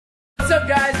What's up,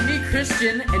 guys? Me,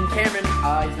 Christian, and Cameron.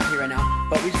 He's not here right now,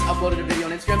 but we just uploaded a video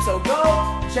on Instagram, so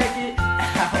go check it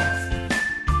out.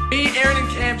 Me, Aaron, and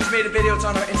Cam just made a video. It's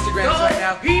on our Instagrams right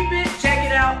now. Peep it, check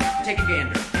it out, take a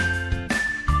gander.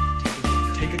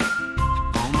 Take it.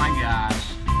 Oh my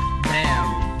gosh.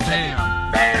 Bam.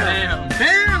 Bam. Bam.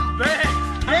 Bam. Bam.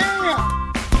 Bam. Bam.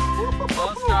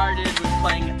 All started with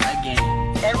playing a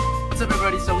game. What's up,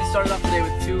 everybody? So we started off today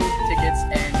with 2 tickets,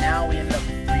 and now we ended up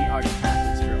with 3 artist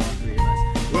passes for all 3 of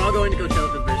us. We're all going to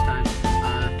Coachella for the